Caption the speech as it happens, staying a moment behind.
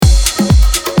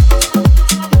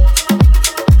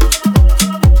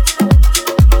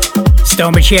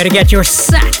StoneBridge here to get your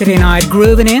Saturday night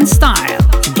grooving in style.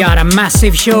 Got a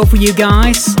massive show for you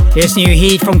guys. There's new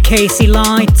heat from Casey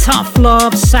Light, Tough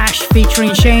Love, Sash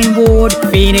featuring Shane Ward,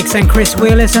 Phoenix and Chris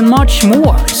Willis, and much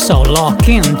more. So lock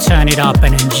in, turn it up,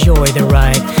 and enjoy the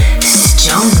ride.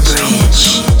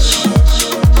 StoneBridge.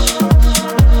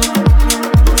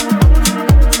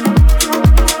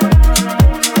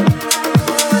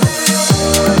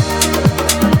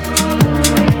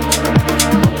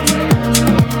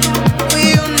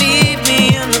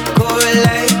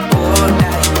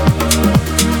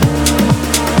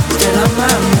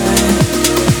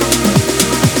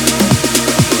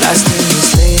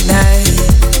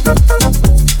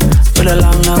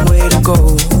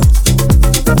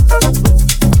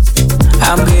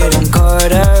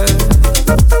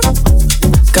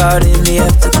 Caught in the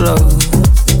afterglow.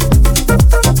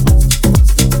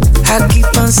 I keep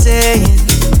on saying,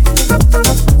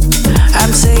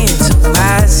 I'm saying to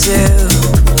myself,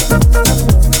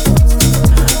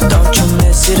 don't you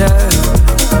mess it up.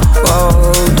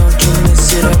 Oh, don't you mess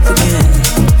it up again.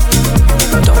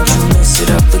 Don't you mess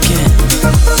it up again.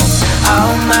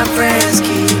 All my friends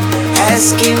keep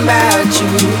asking about you.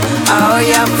 All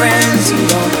your friends who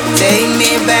don't take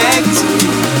me back to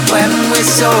when we're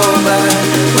sober,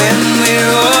 when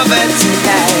we're over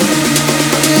tonight.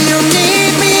 You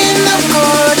need me in the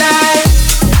cold light.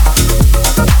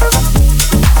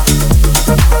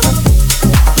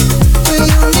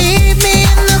 You need me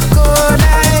in the cold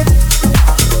light.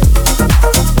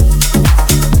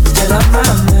 Still on my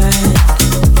mind.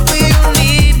 You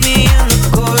need me in the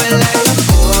cold light,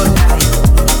 cold light.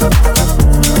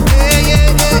 Yeah, yeah,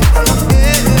 yeah,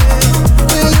 yeah.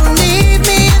 You need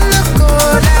me in the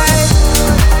cold light.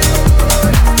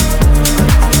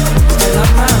 Still on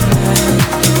my mind.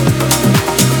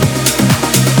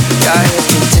 Your head's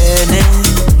been turning,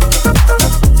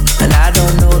 and I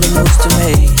don't know the moves to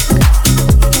make.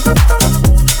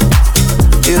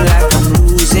 Feel like I'm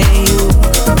losing you,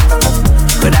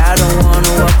 but I don't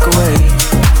wanna walk away.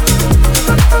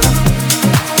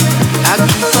 I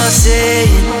keep on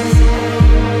saying,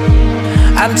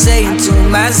 I'm saying to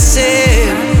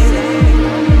myself,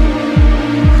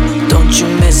 don't you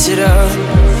mess it up.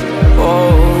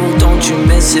 Oh, don't you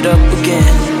mess it up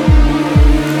again.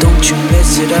 Don't you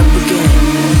mess it up again.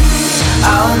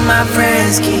 All my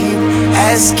friends keep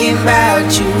asking about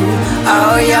you.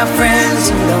 All your friends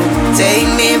who don't take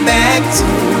me back to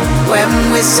when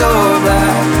we're sober,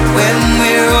 when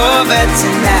we're over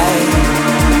tonight.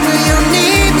 You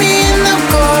need me in the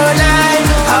cold light.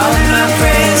 All my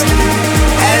friends keep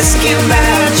asking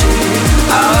about you.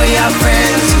 All your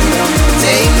friends who don't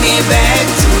take me back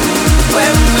to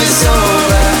when we're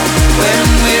sober, when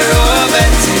we're over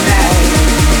tonight.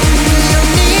 You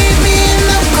need me in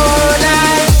the cold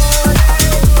light.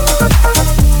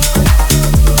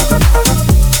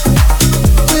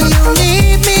 You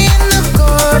need me in the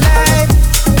cold light.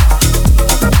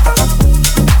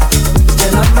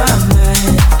 Still on my mind.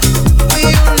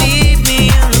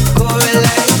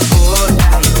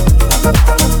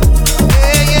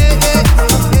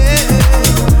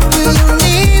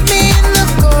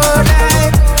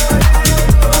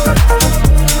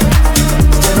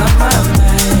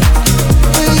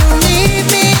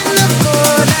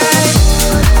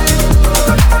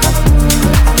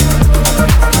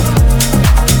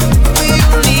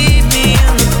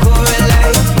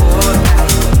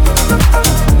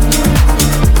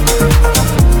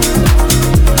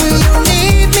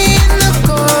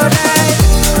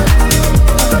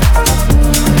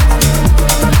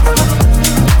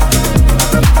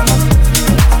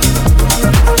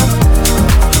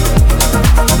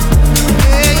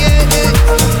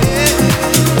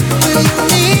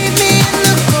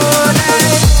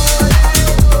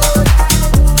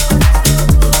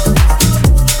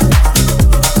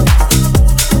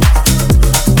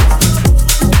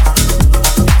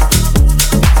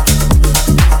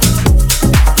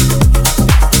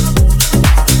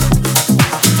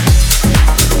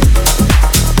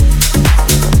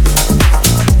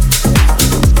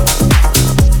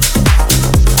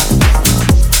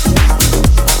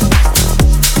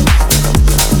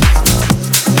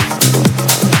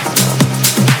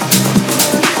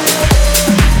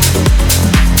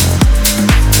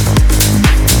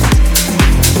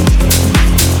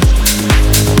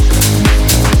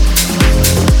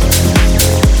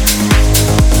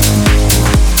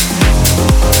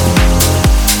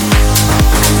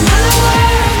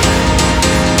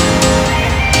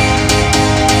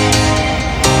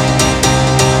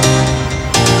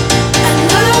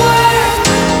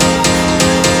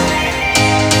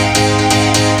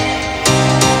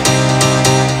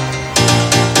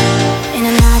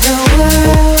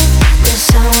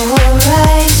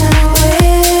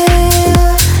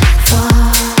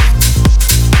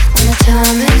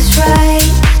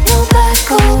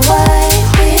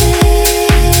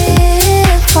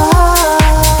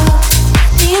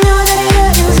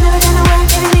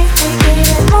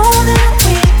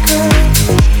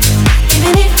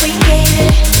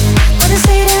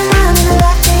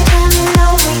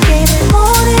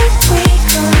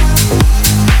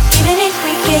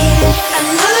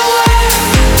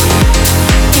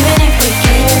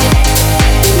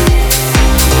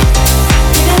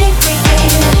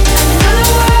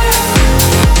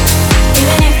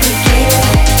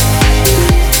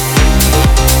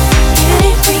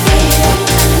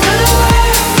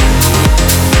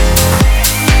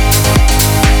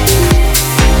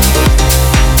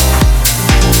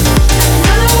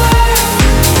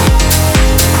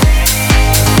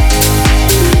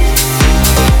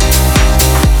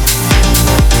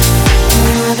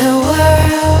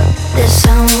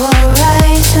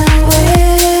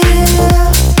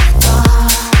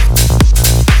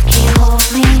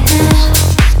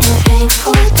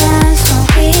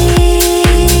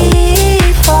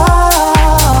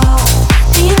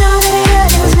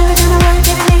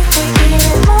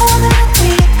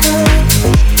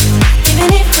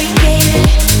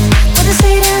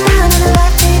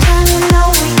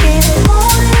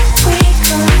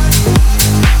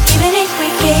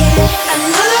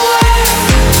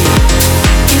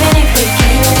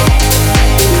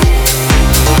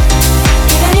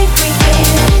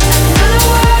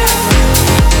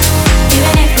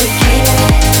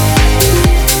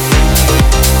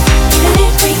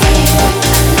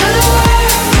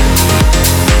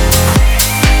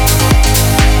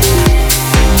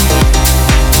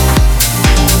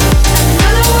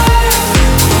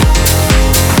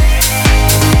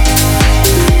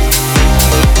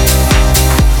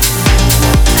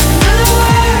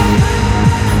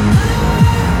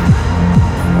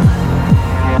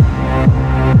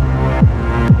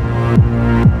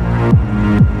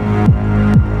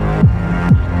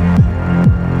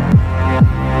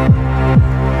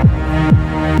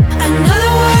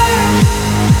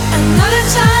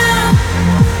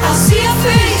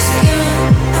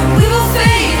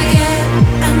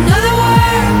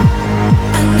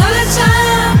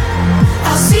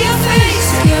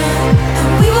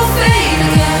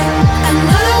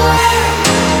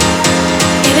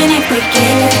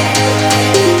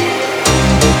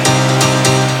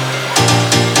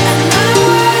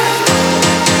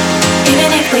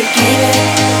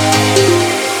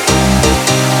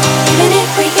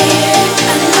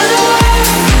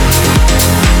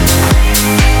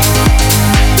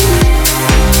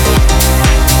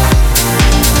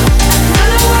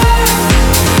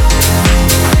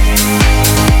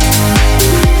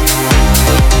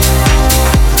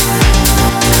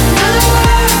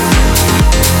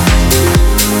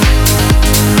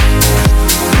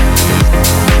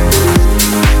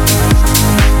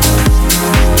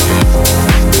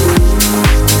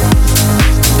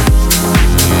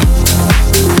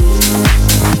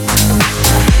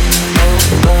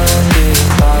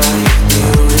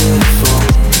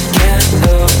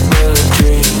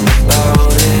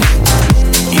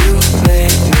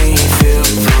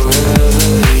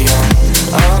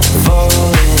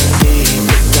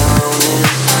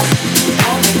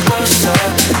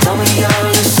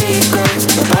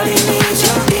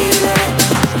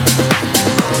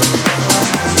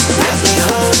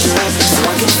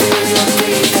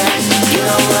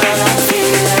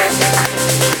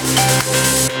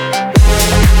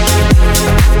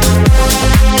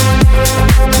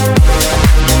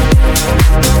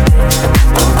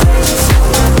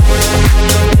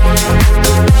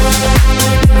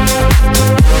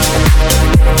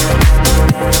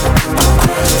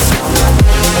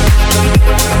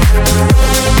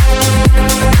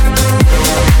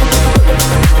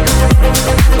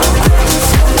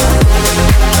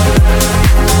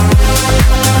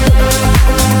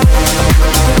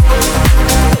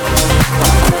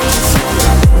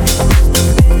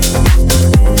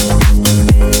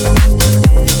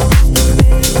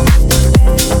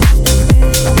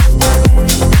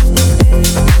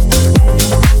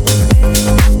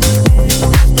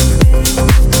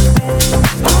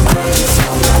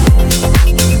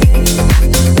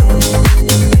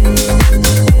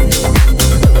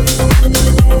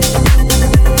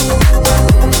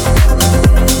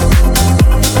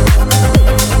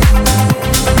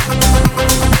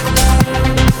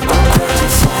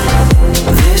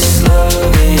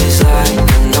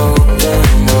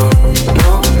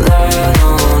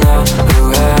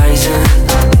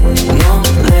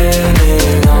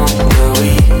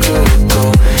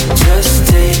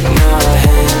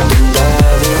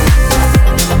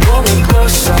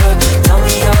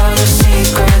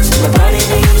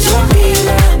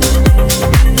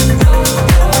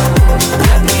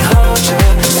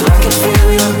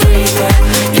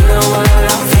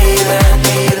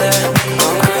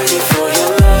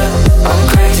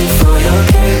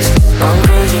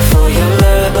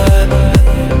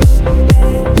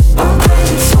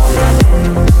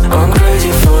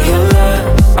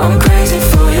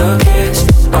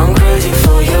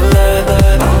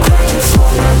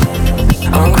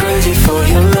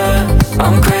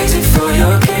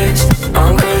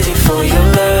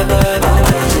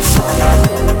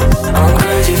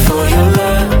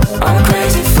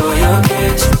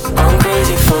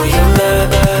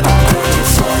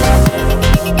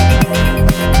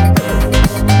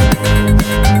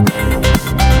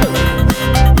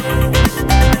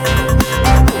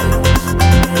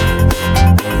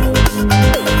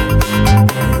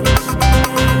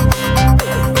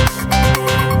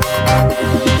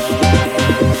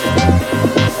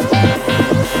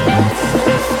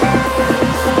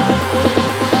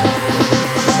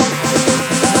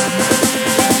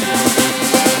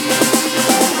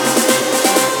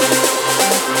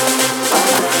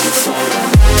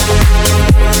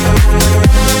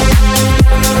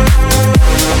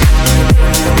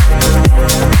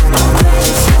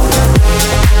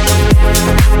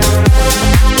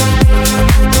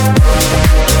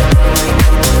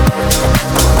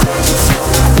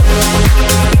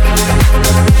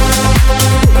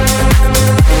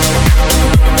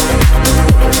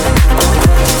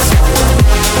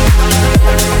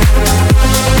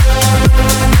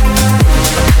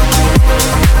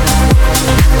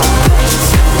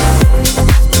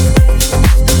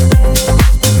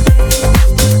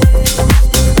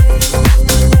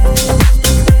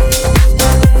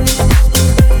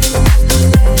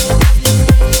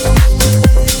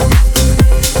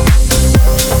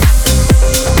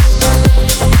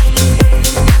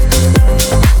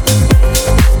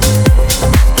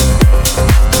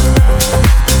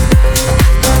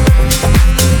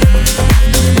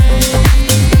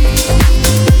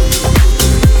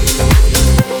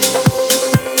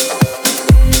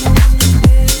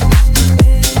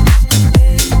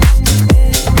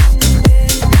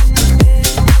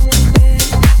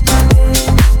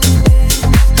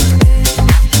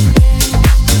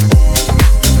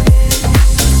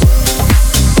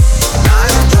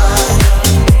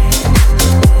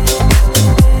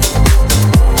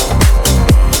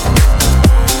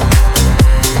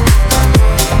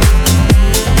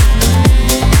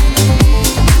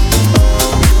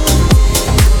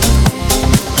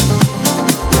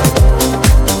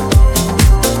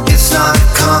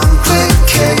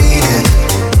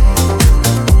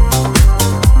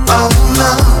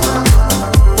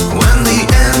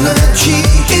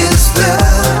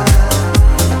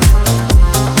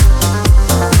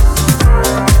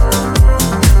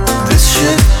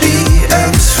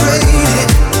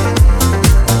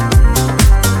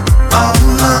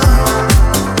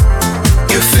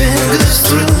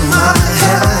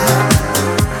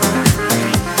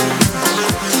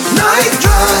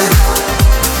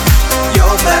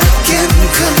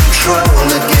 control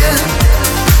again.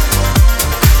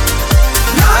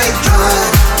 Night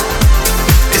drive,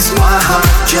 is my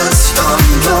heart just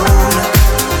alone?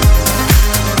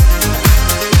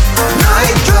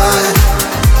 Night drive,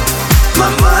 my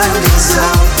mind is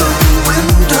out the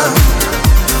window.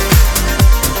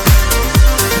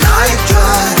 Night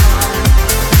drive,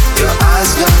 your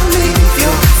eyes don't leave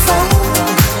your phone.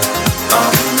 Oh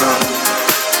no.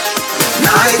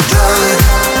 Night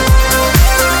drive.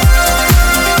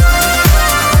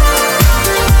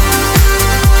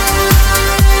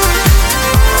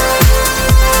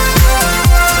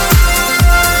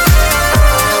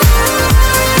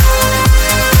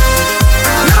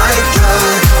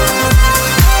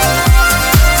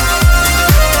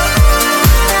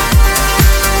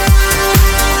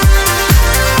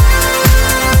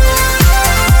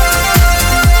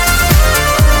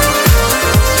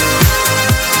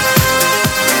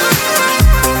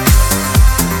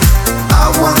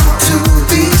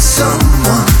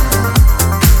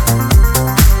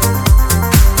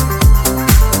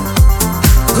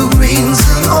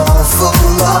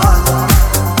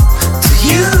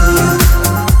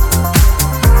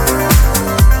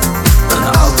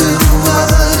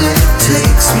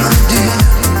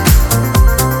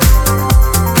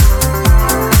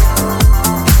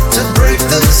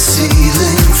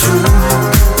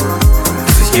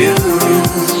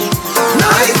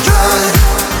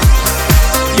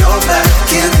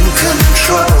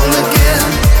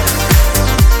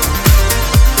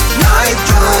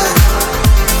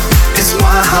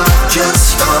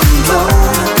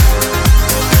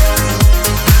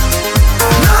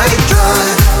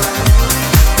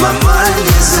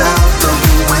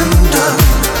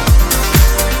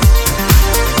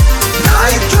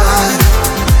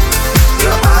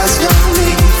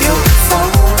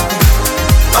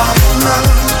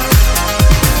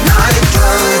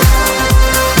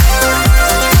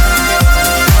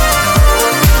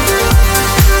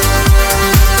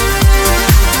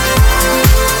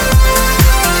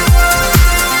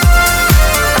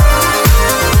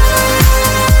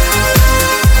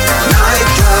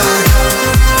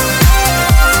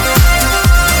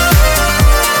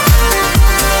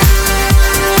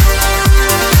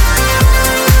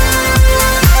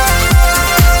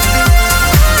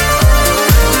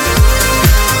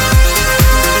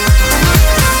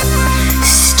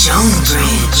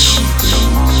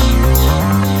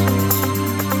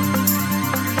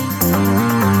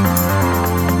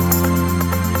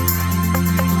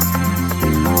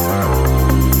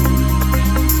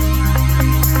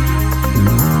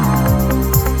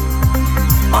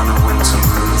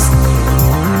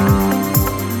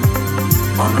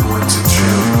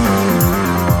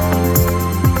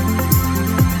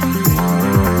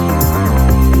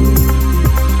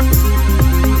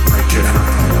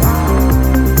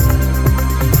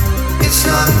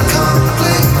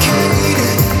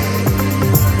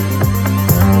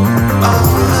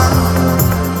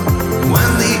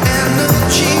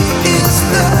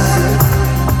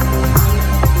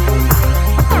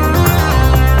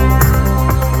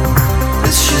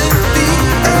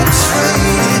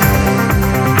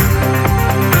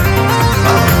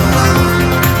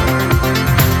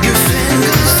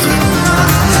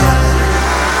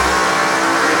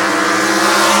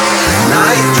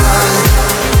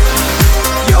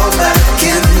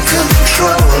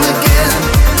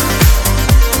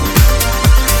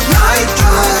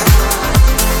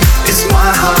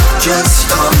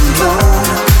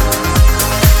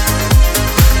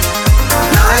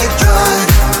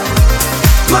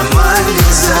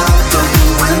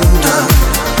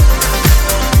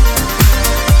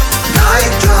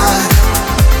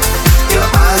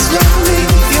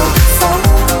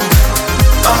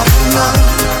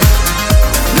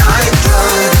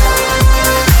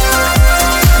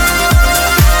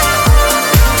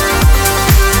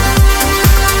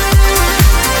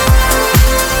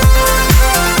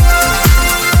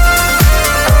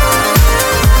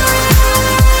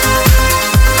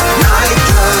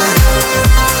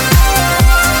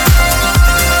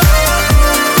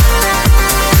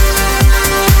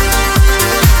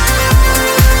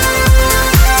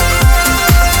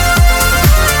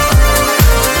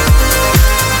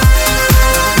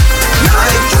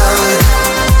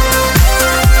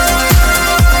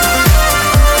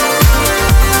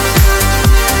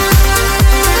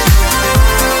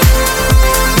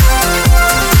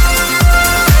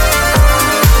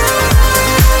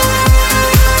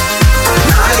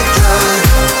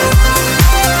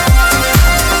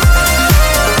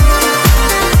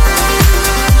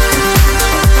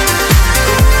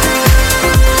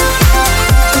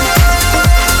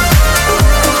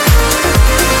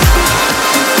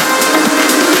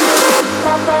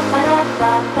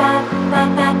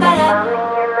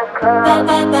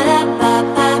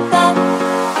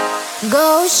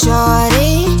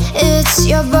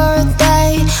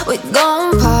 We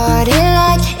gon' party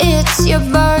like it's your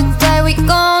birthday. We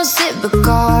gon' sip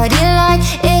Bacardi like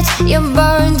it's your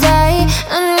birthday.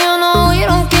 And you know we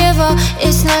don't give a,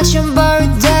 it's not your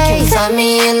birthday. Find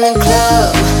me in the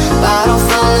club, bottle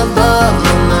full of bub.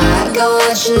 Mama, I got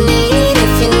what you need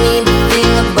if you need to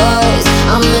feel a buzz.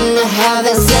 I'm into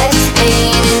having sex,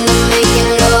 ain't into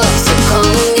making love. So come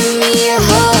give me a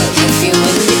hug if you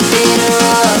into getting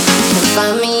rough.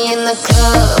 Find me in the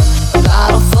club,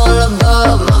 bottle full of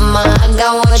bub. Mama, I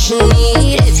got what you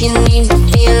need if you need to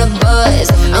feel a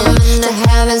buzz. I'm into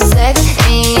having sex,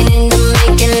 ain't into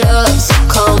making love. So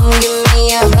come give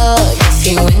me a hug if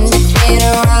you into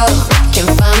getting rough. Can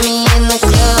find me in the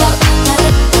club,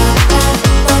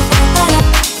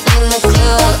 in the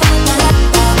club,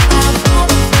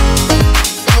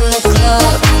 in the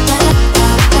club.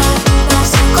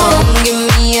 So come give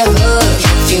me a hug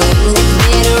if you into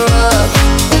getting rough.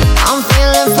 I'm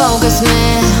feeling focused,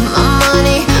 man. My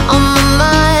money on my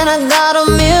mind. I got a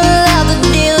mirror out the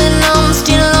deal and I'm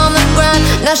still on the grind.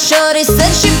 Now shorty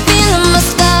said she feeling my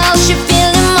style, she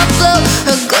feeling my flow.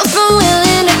 Her girlfriend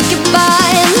willing to get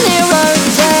by in their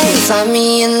birthday. Find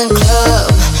me in the club,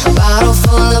 bottle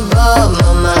full of bub.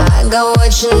 Mama, I got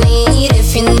what you need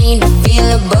if you need to feel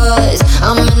a buzz.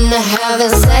 I'm into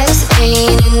having sex,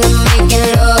 ain't into making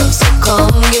love. So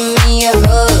come give me a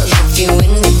hug if you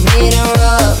into getting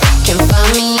rough. Can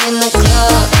find me in the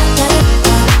club,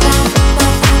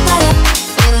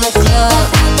 in the club,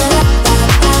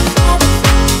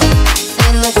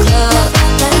 in the club.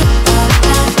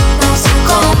 So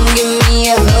come give me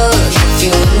a hug if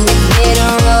you into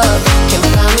getting rough. Can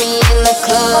find me in the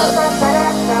club.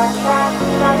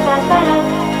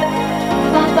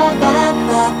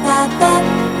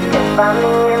 Can find me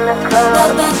in the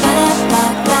club.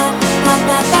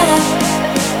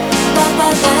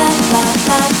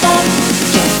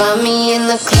 Can find me in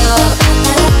the club,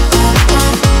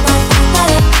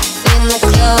 in the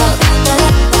club,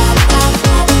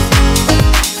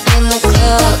 in the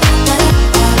club.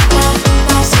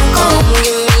 So come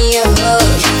give me a hug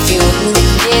if you into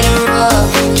getting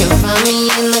rough. Can find me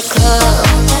in the club.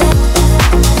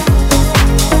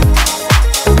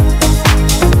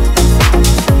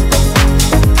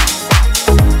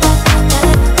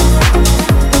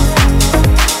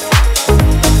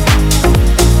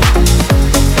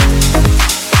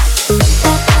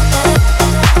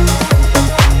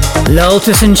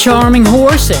 Lotus and Charming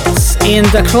Horses in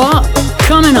the club.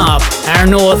 Coming up, our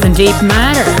North and Deep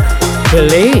Matter.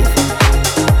 Believe.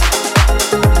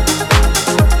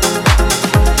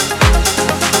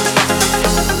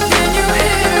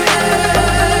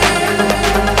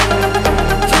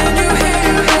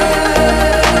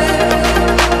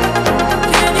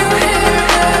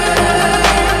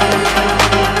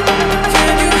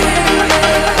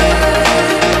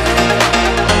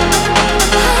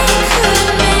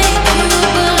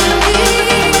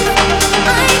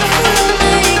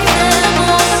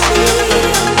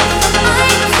 I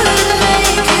could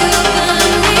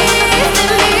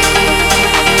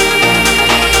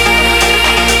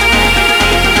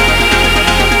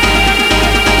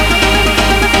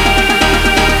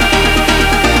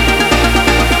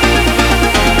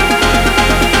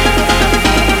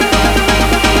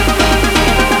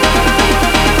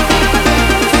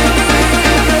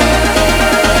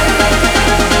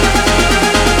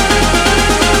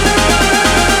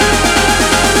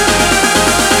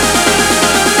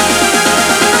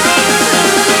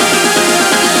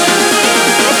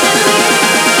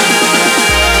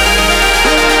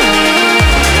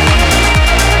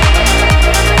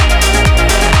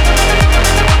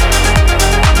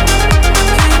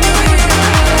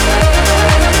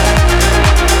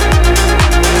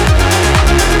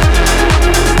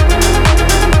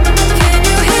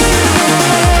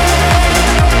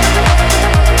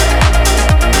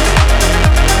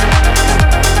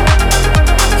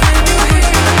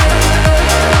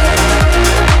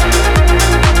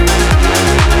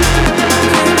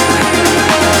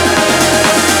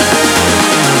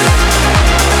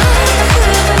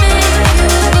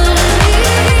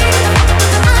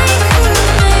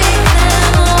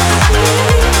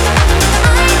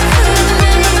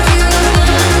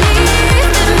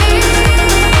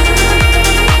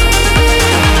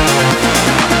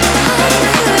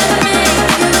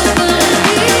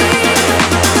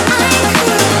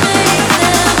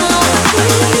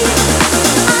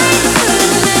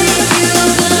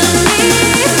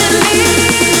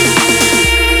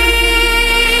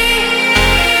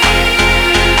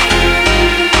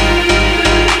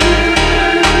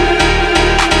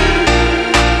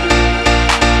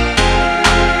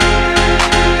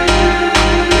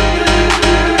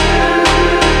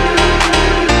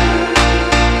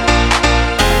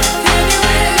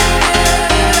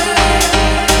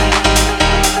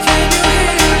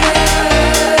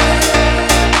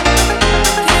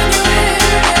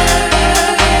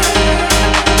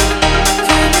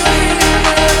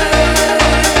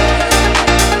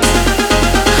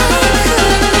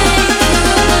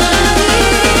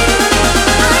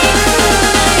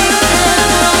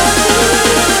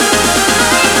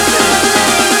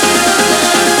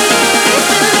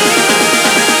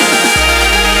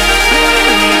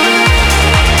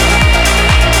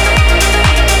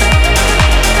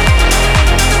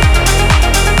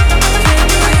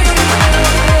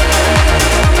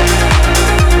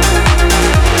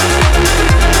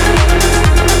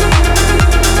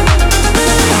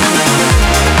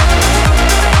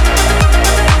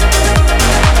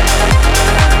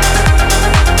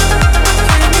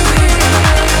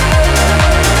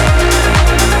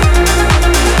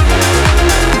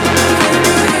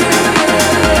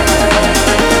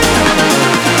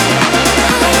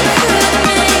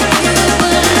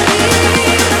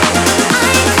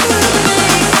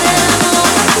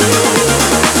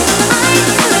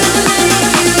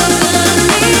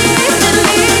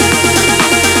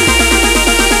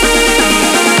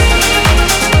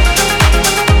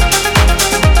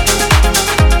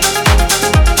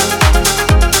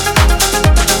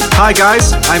Hi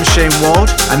guys, I'm Shane Ward,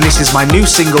 and this is my new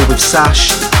single with Sash,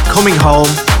 Coming Home,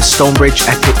 the StoneBridge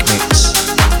Epic Mix.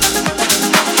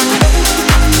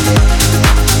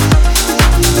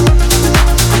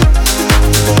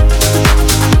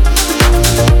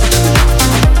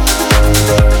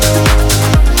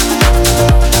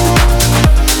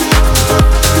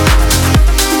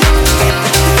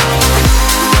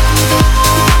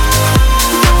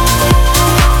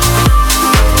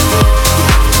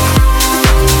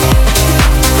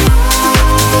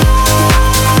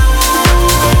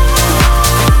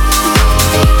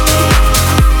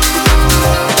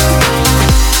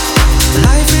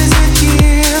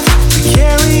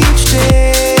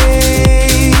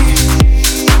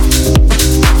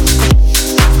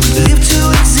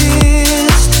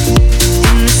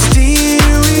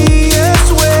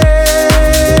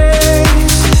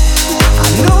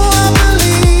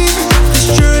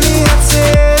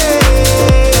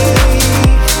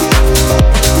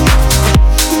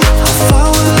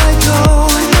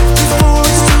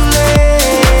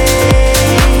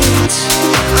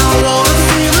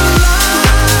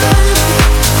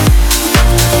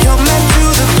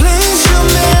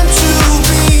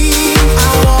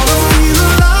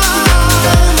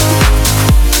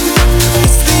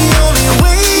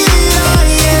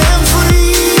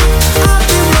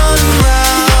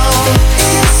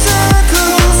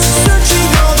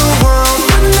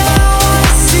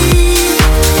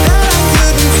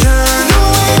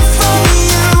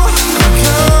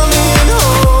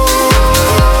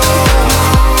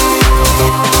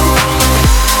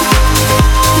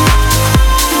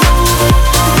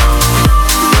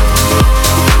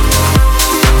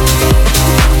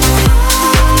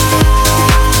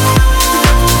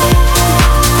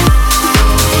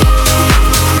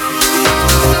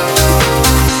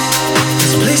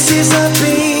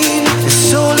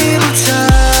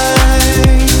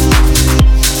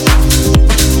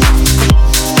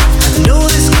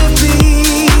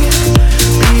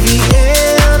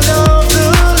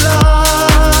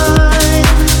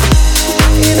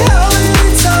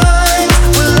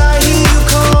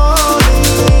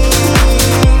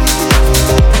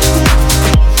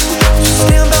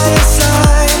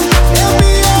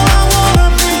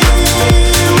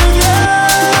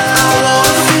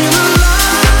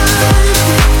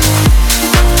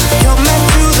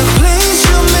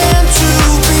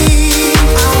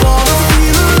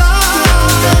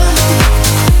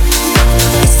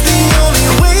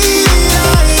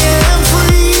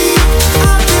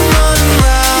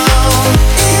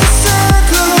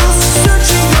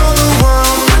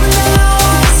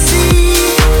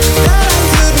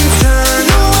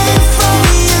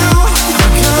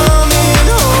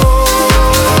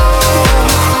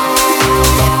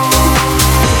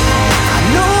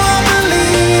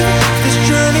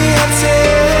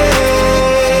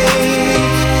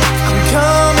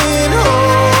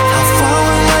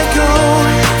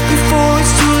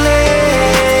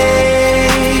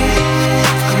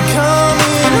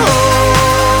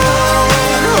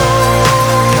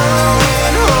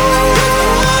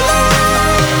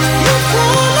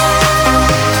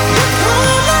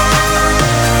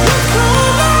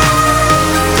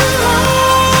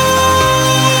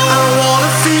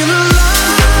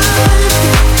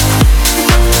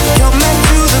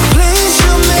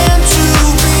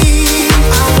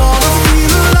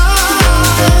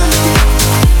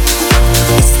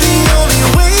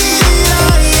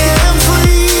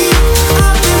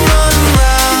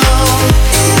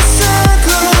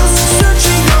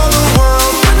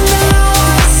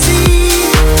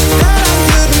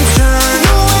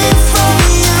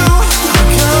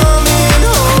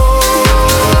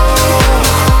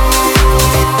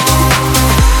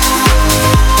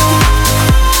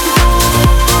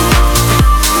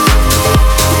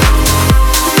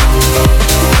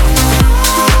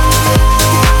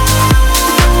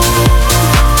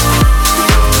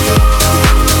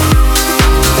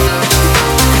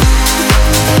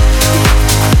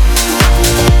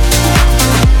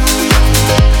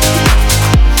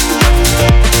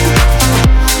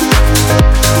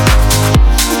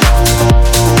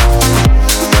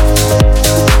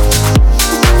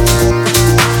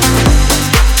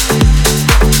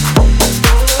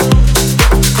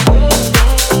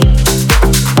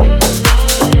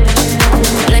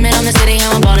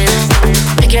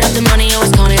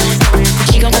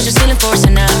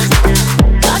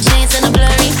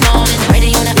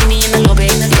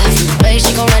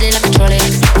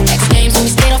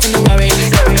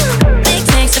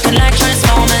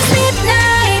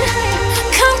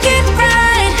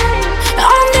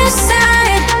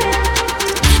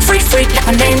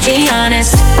 My name G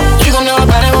honest. You gon' know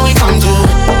about it when we come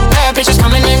through.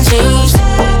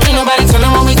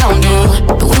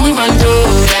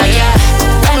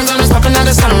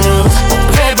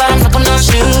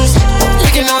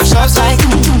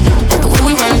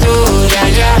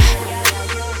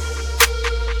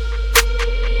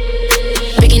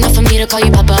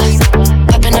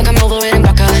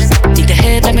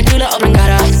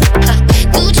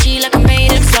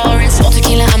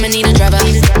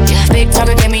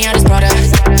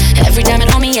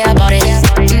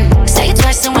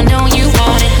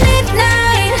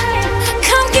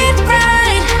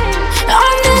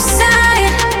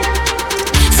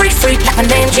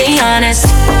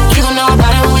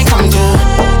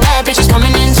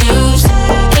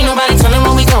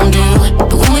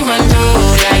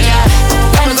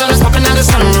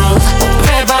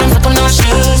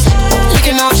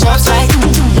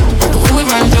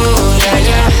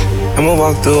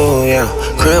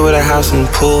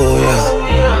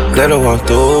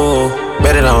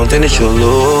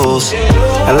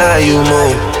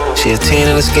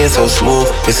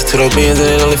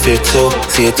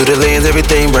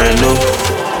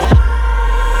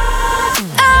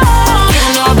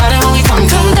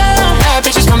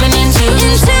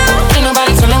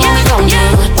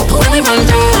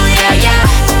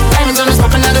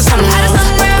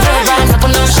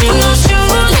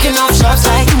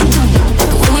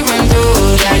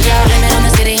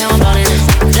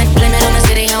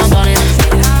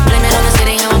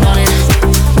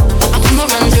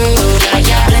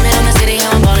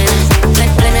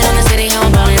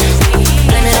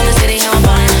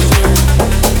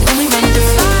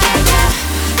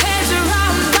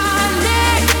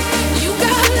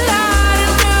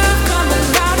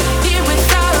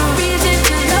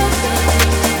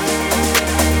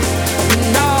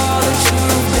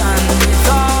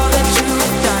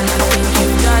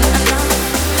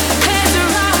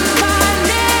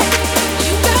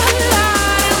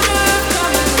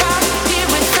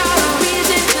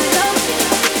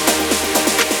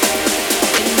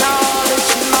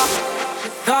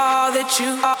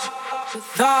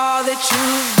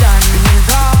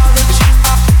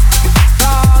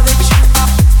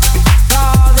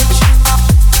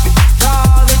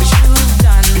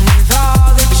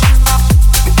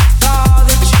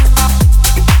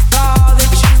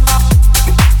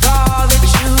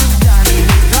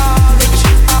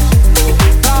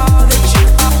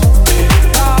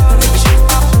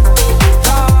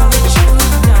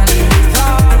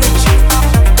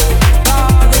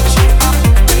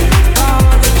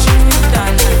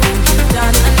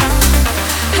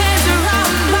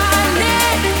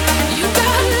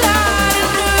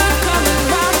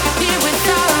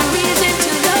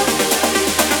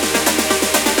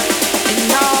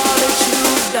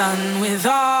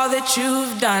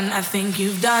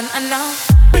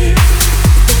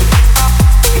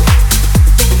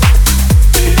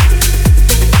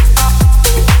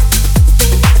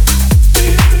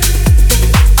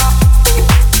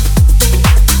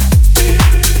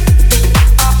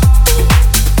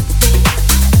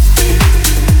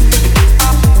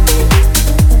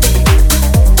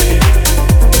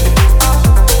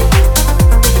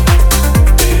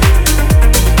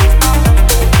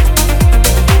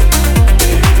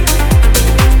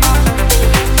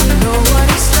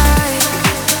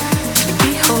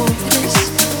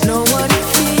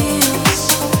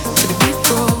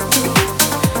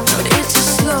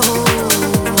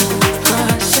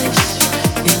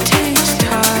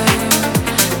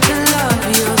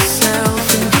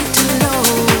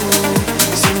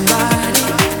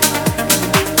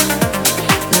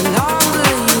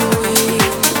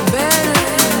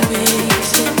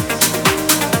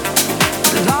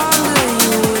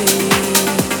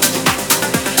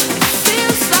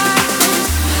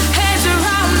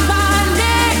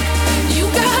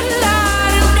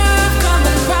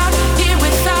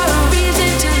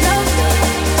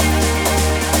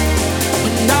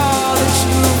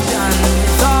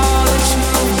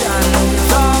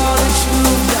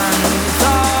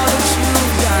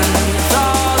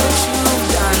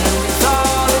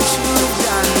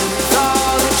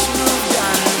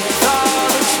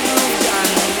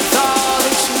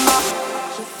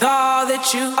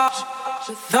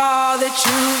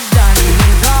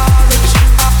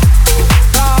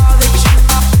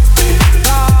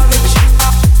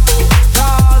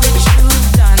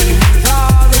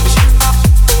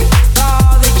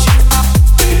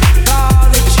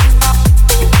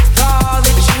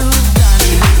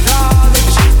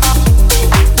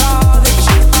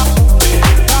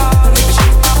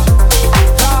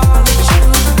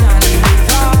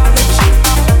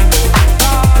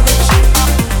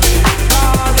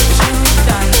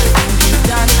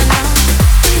 Done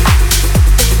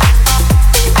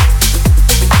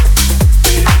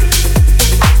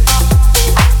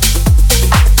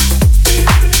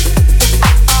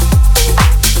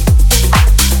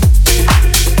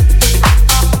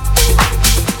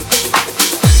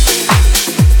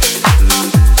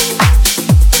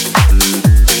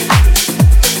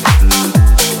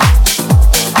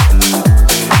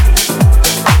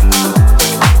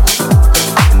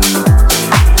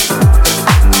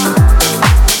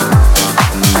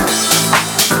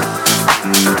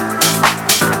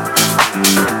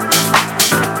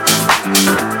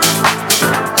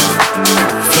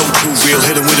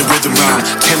rhythm rhyme.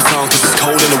 10 songs 'cause it's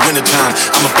cold in the wintertime.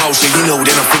 I'm a boss, yeah, you know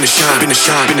that I'm finna shine, finna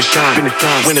shine, finna shine, finna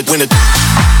shine. Winter.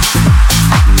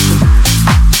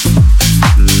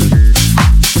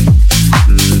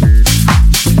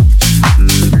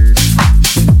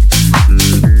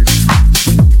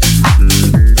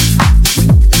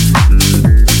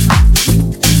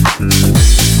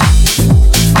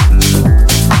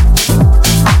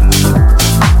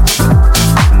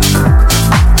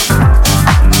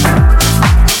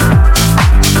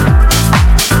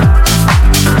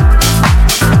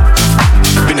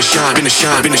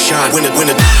 Been a shine, win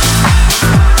it.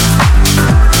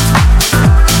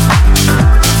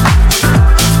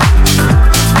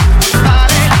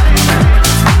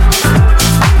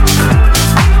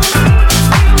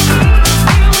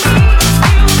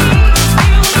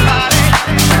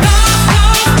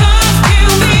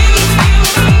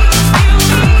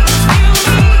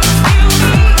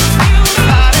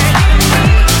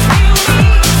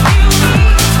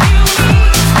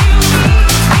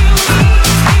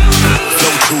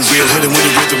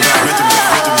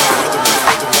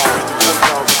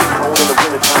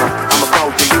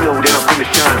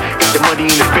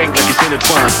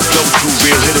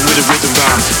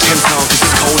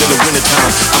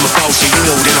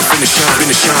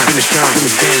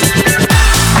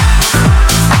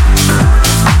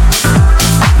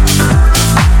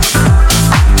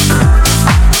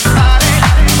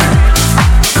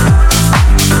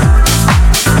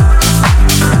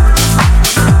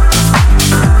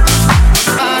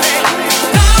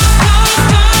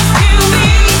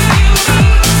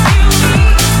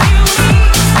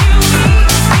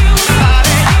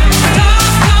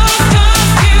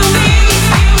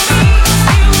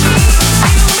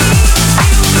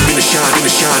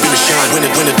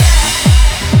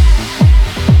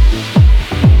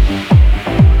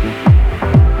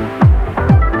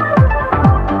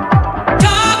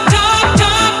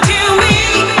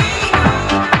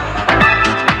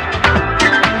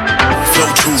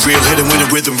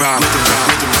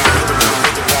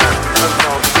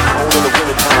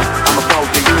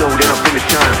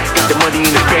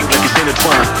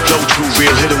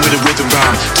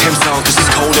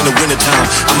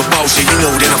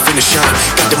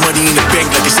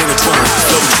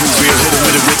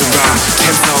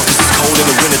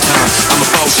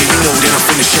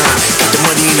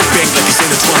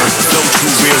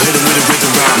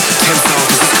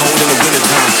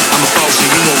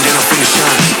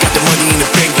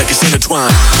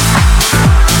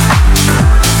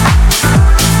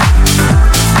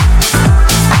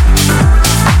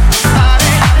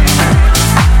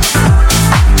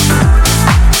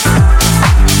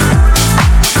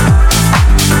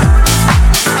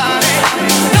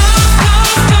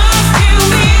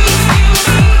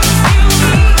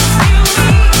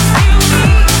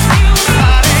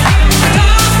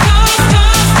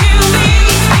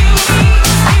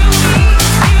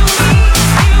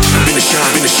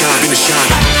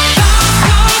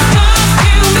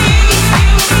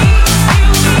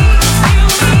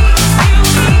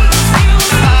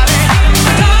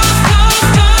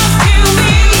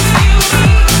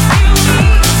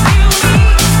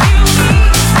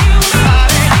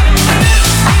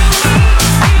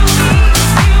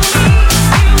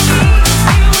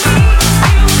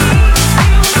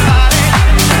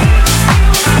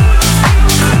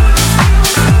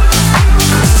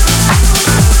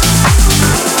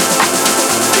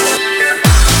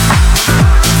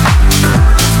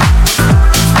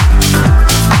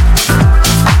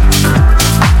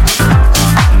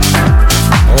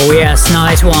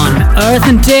 Nice one. Earth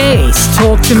and Days,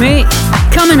 Talk to Me.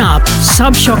 Coming up,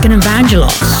 Subshock and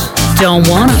Evangelos, Don't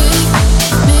Wanna.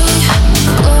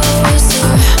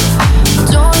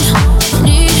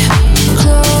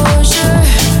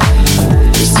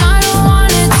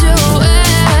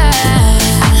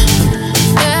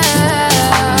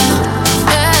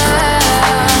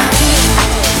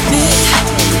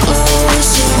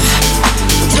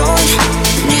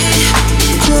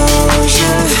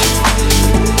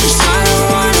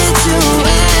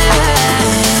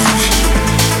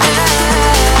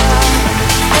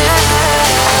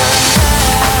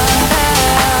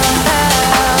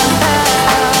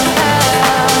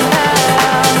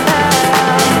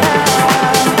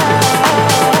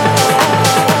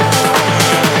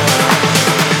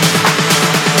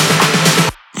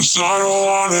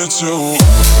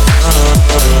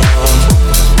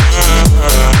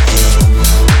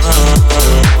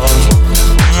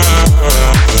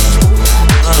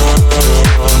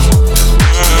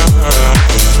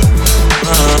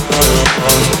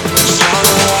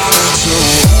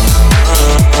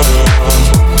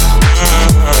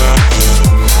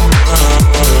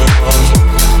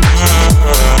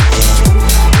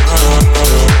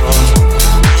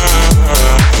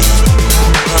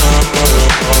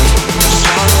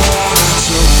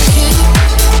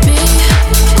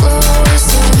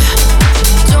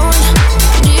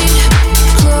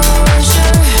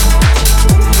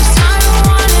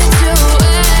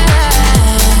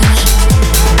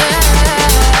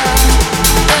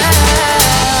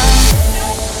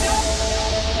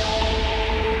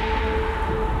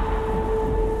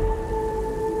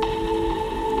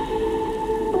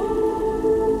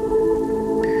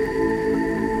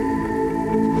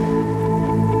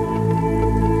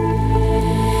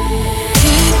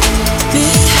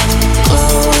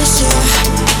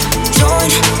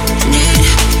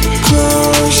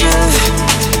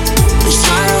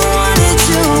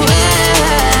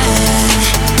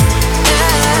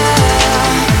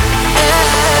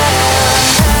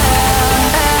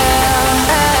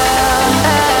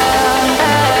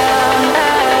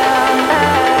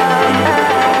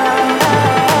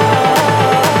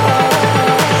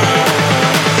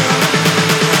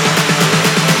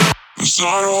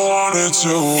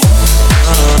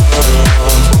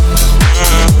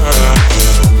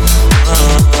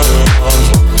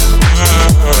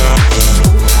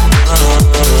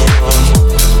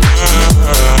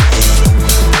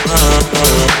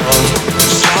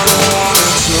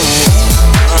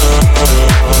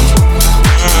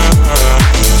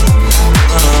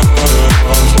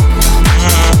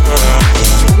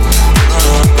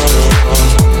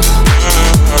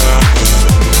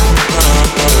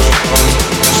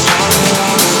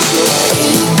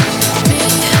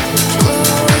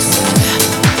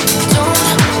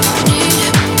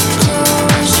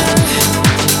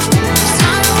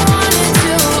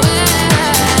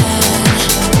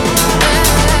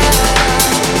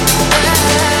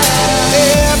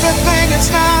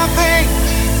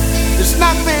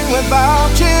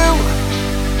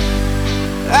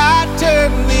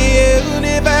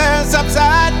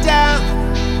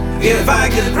 If I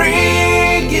could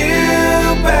bring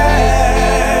you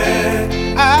back,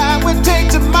 I would take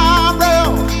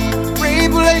tomorrow,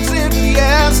 replace it with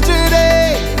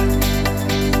yesterday,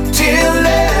 till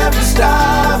every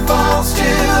star falls to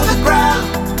the ground.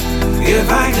 If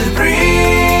I could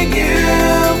bring you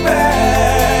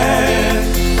back,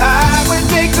 I would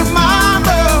take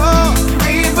tomorrow,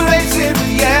 replace it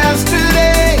with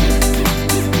yesterday,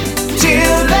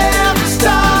 till every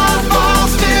star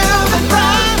falls to the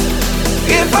ground.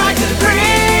 If I could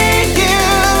bring you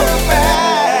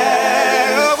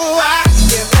back, oh, I'd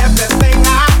give everything I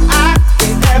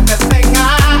give everything I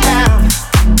am.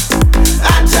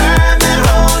 I'd turn that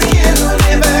whole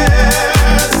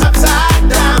universe upside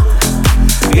down.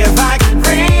 If I could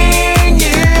bring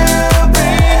you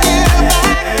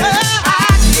back,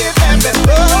 I'd give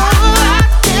everything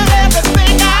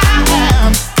I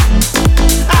am.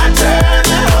 I'd turn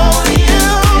that whole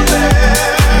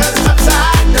universe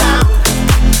upside down.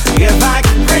 If I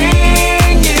could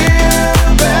bring you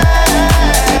back,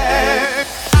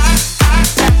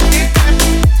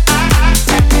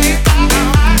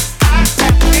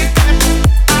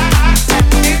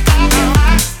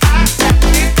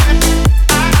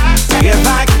 if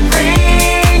I could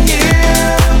bring you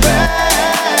back.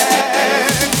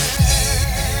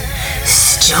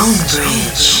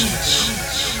 StoneBridge.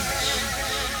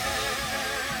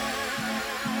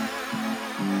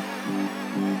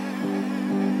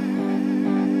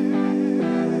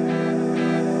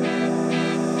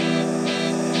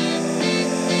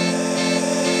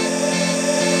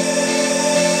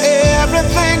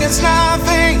 Everything is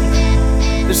nothing,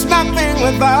 there's nothing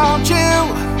without you.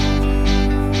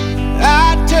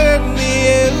 I'd turn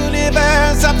the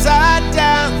universe upside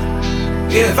down.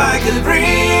 If I could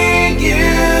bring you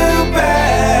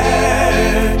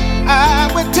back, I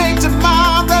would take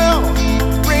tomorrow,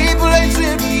 replace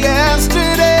it with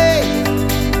yesterday,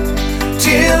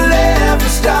 till every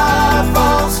star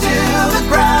falls to the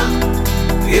ground.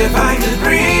 If I could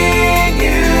bring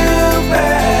you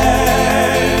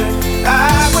back,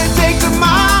 I would take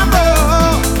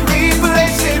tomorrow,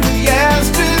 replace it with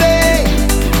yesterday,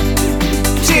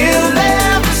 till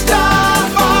every star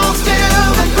falls to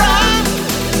the ground.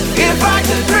 If I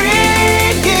could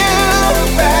bring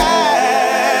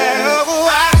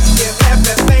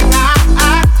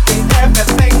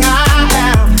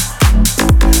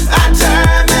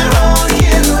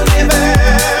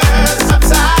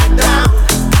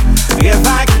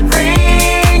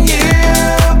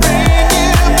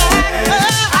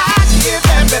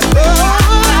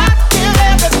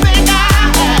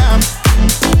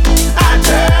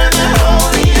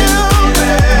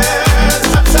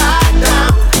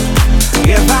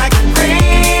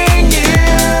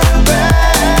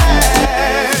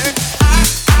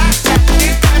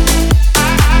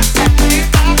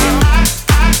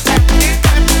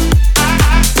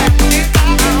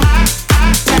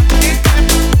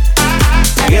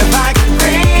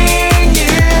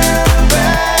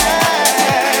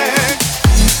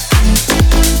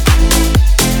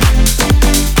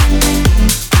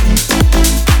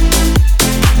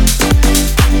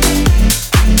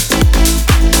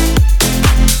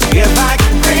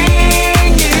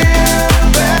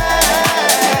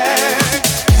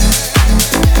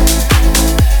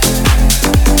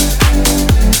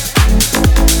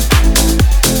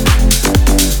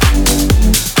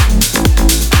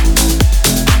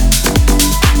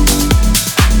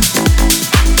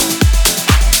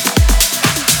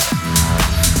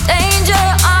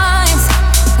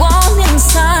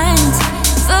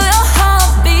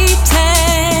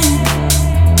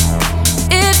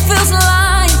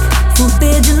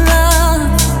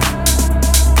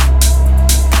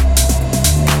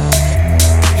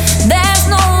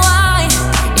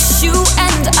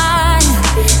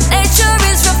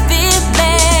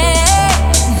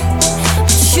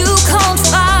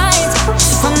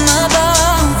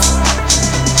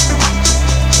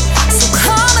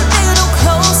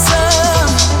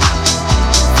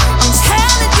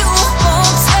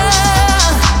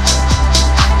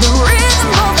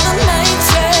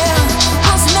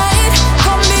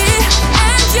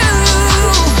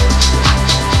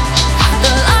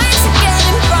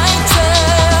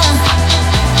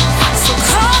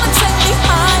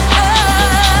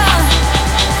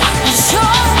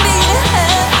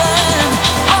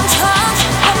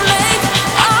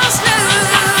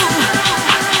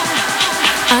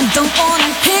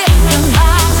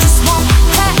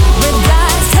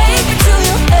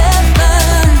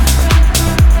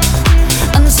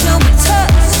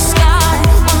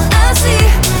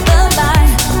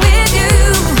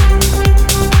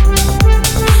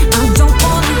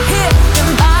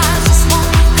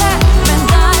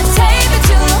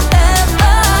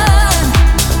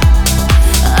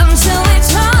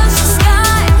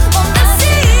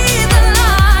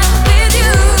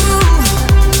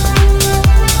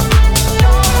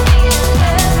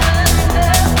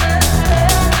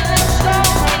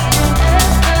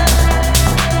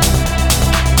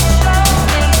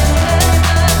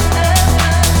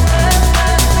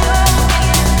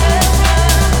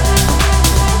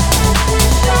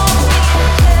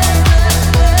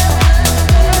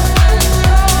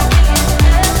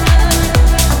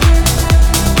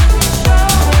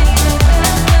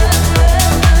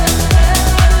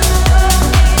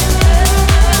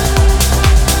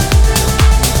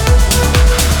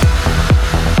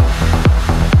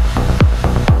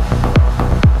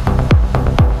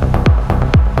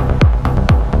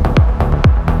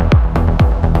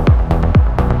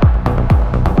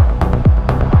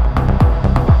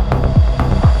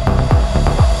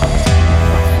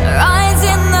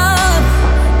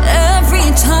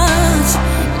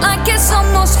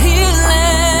almost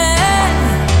healing.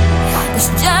 This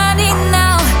journey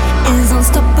now is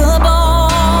unstoppable.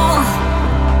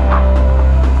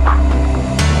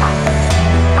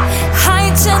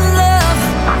 Heightened love,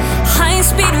 high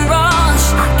speed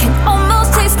rush, can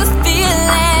almost taste the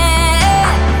feeling.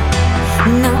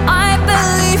 Now I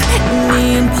believe in the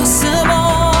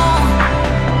impossible.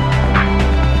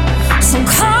 So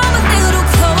come a little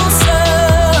closer.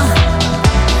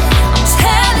 I'm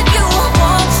telling you I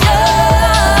want you.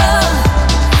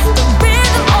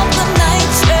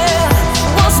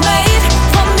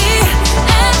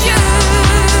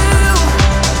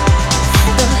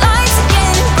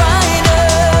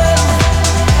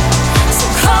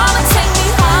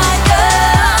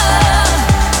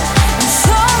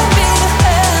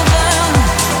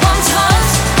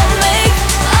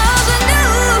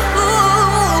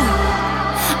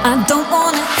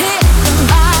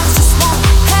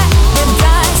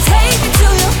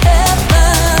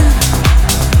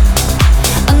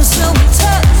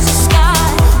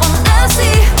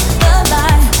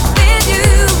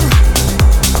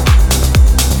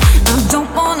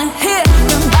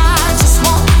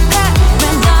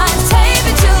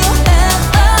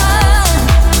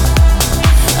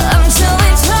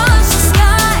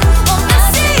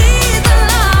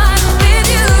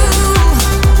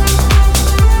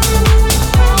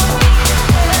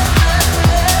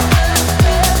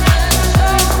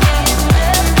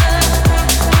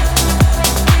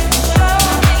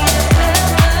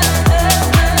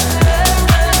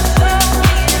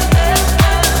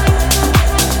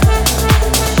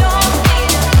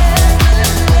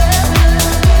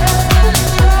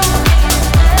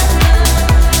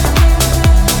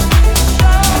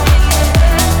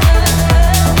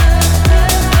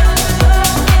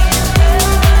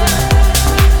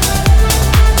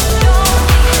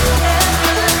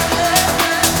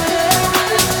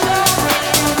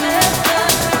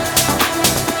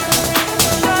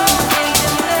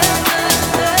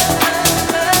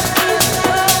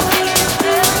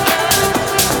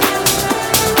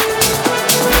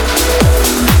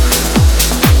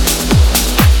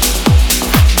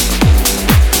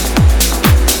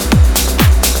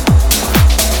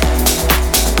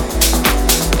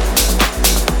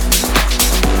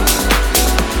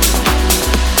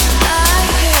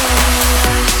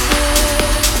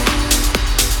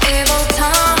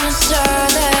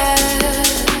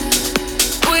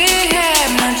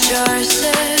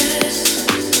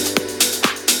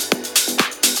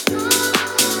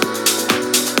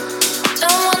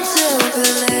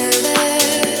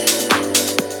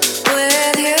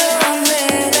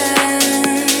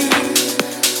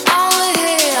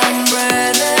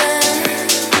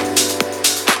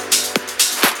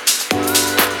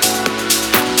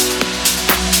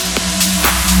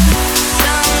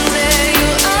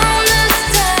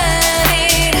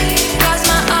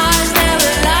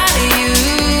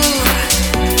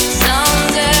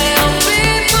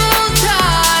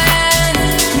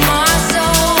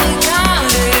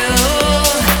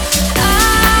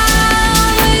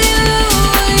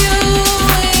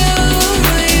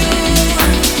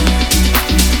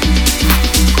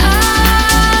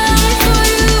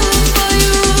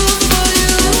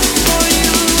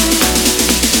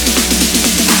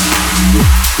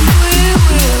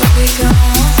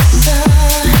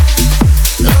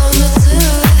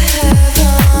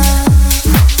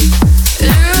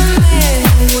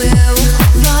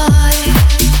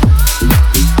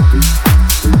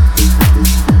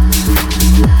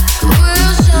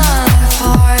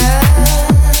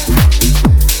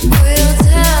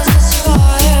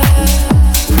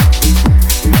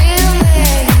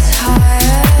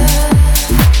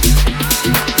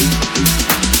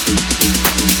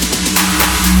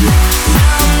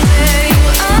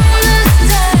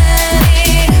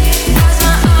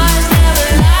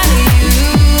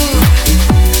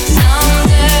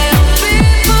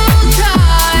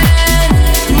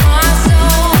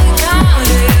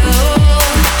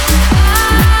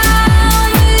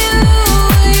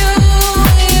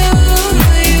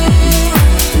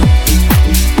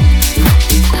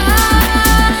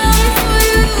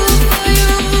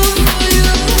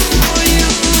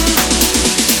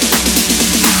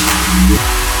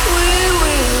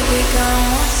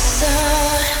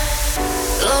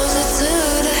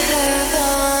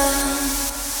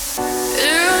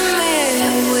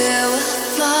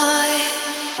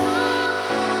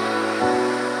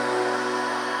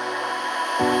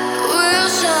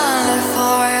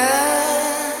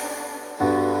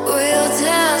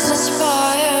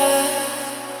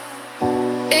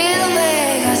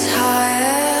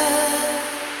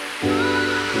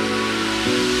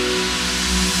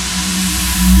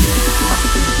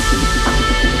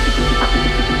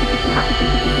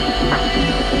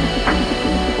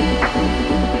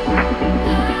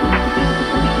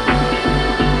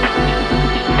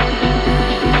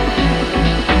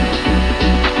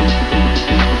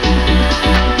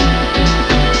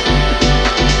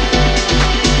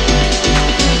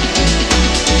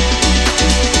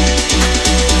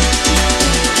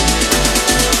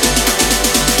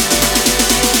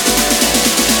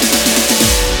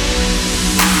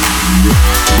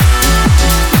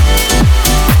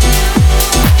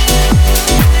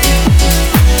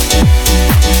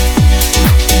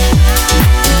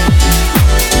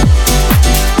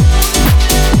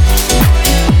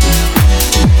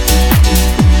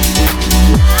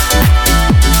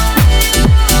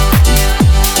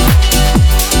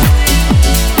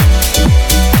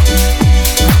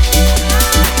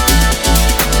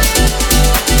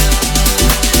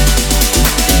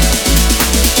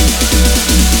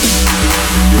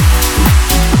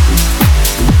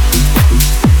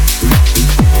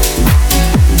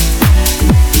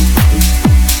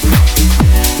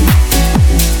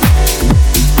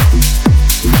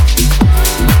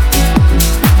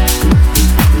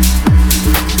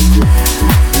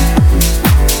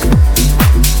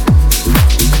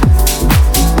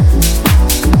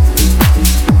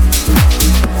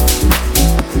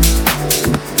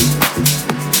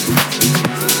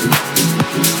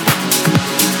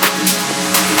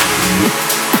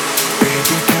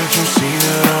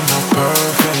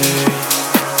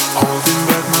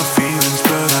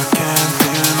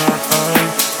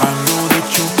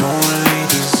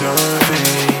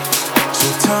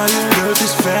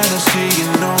 fantasy in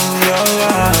all your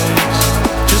lies.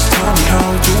 Just tell me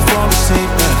how you fall asleep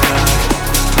at night.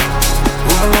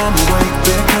 Well, I'm awake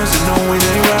because I know it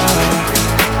ain't right.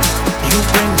 You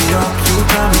bring me up, you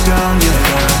calm me down, yeah.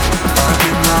 I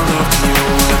give my love to you,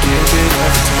 I give it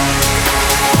every time.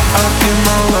 I give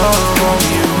my love on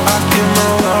you, I give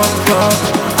my love.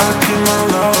 I give my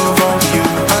love on you,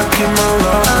 I give my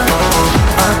love,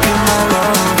 I give my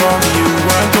love on you.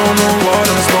 I don't know what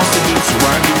I'm supposed to do, so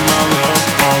I give my love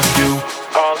all to you,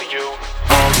 all to you,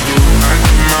 all to you. I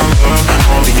give my love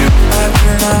all to you, I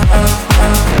give my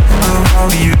love all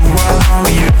to you, all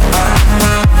to you.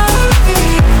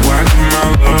 I give my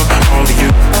love all to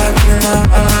you, I give my love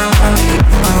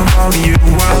all to you, all to you.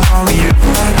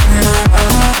 I give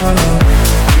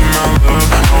my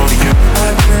love all to you, I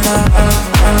give my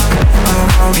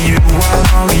love all to you, all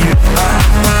to you.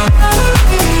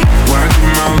 Why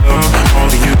give my love all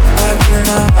to you? I give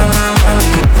my love all to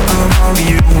you, all to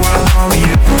you.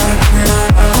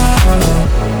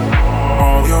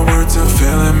 All your words are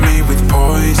filling me with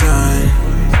poison.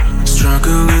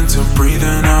 Struggling to breathe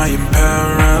and I am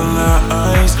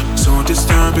paralyzed. So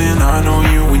disturbing, I know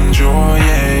you enjoy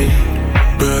it,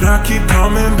 but I keep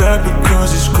coming back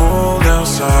because it's cold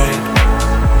outside.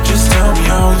 Just tell me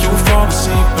how you fall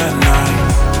asleep at night.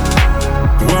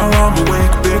 Well, I'm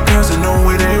awake because I know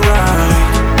it ain't right.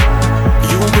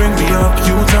 You bring me up,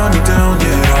 you tie me down,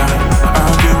 yeah. I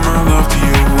give my love to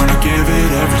you and I give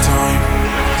it every time.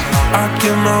 I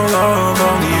give my love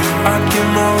all to you, I give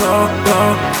my love.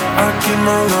 I give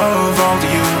my love all to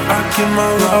you, I give my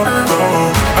love, I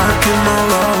give my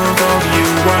love all to you.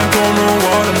 I don't know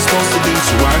what I'm supposed to do,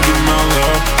 so I give my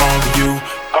love all to you,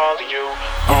 all to you,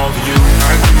 all to you.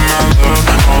 I give my love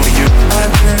all to you, I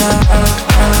give my love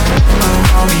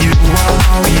all to you,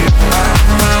 all to you. I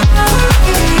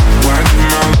give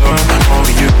my love all to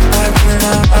you, I give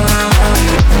my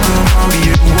love all to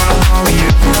you, all to you.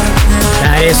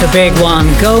 That is a big one,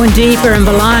 going deeper in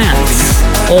Valiance.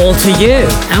 All to you.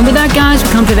 And with that, guys, we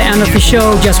come to the end of the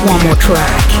show. Just one more track.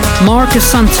 Marcus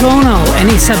Santono and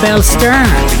Isabel Stern.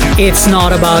 It's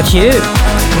Not About You.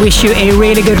 Wish you a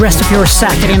really good rest of your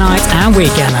Saturday night and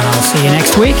weekend, and I'll see you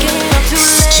next week.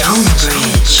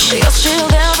 StoneBridge. You're still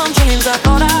there from dreams I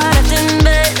thought I left in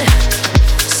bed.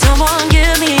 Someone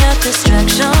give me a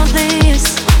distraction, please.